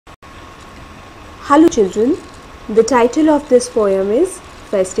Hello children, the title of this poem is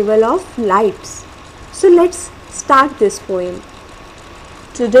Festival of Lights. So let's start this poem.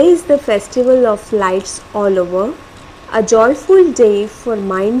 Today is the festival of lights all over, a joyful day for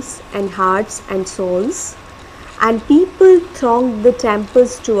minds and hearts and souls, and people throng the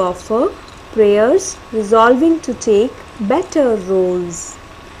temples to offer prayers, resolving to take better roles.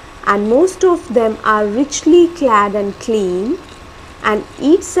 And most of them are richly clad and clean, and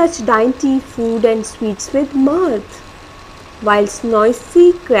eat such dainty food and sweets with mirth. Whilst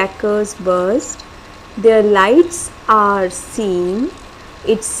noisy crackers burst, their lights are seen.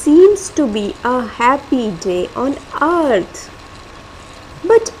 It seems to be a happy day on earth.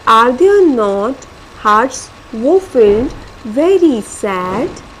 But are there not hearts woe-filled, very sad,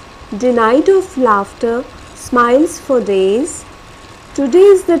 denied of laughter, smiles for days? Today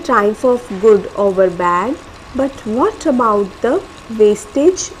is the triumph of good over bad, but what about the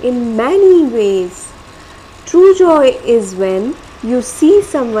wastage in many ways? True joy is when you see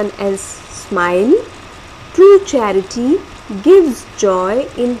someone else smile. True charity gives joy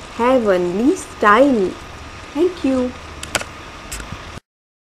in heavenly style. Thank you.